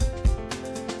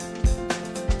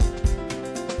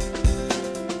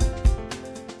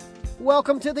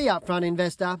Welcome to the Upfront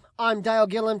Investor. I'm Dale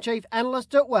Gillham, Chief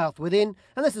Analyst at Wealth Within,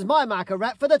 and this is my market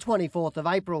wrap for the 24th of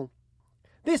April.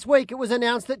 This week it was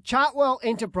announced that Chartwell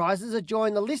Enterprises had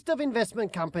joined the list of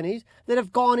investment companies that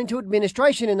have gone into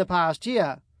administration in the past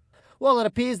year. While it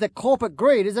appears that corporate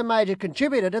greed is a major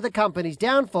contributor to the company's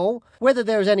downfall, whether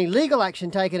there is any legal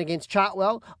action taken against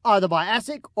Chartwell, either by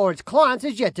ASIC or its clients,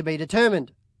 is yet to be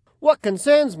determined. What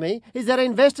concerns me is that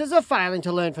investors are failing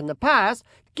to learn from the past,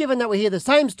 given that we hear the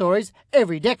same stories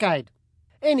every decade.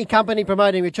 Any company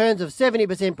promoting returns of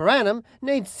 70% per annum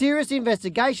needs serious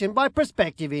investigation by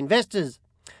prospective investors,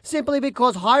 simply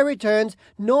because high returns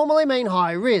normally mean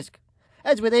high risk.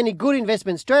 As with any good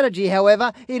investment strategy,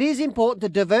 however, it is important to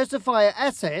diversify your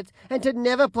assets and to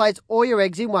never place all your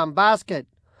eggs in one basket.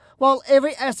 While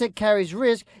every asset carries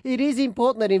risk, it is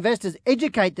important that investors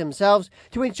educate themselves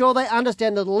to ensure they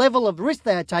understand the level of risk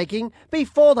they are taking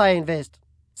before they invest.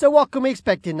 So what can we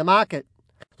expect in the market?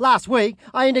 Last week,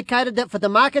 I indicated that for the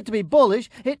market to be bullish,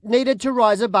 it needed to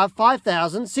rise above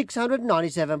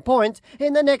 5,697 points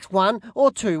in the next 1 or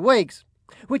 2 weeks,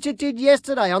 which it did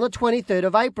yesterday on the 23rd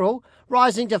of April,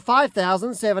 rising to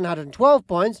 5,712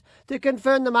 points to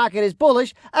confirm the market is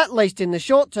bullish, at least in the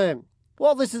short term.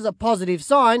 While this is a positive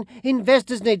sign,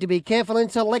 investors need to be careful in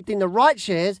selecting the right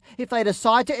shares if they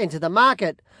decide to enter the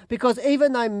market, because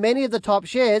even though many of the top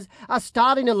shares are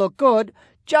starting to look good,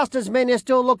 just as many are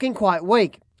still looking quite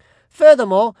weak.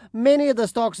 Furthermore, many of the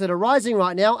stocks that are rising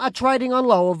right now are trading on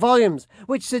lower volumes,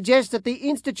 which suggests that the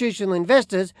institutional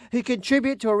investors who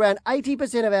contribute to around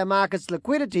 80% of our market's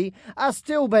liquidity are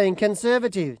still being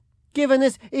conservative. Given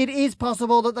this, it is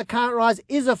possible that the current rise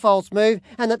is a false move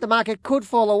and that the market could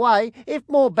fall away if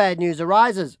more bad news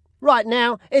arises. Right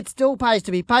now, it still pays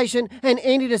to be patient, and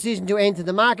any decision to enter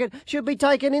the market should be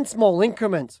taken in small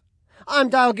increments. I'm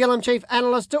Dale Gillham, Chief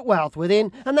Analyst at Wealth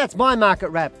Within, and that's my market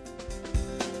wrap.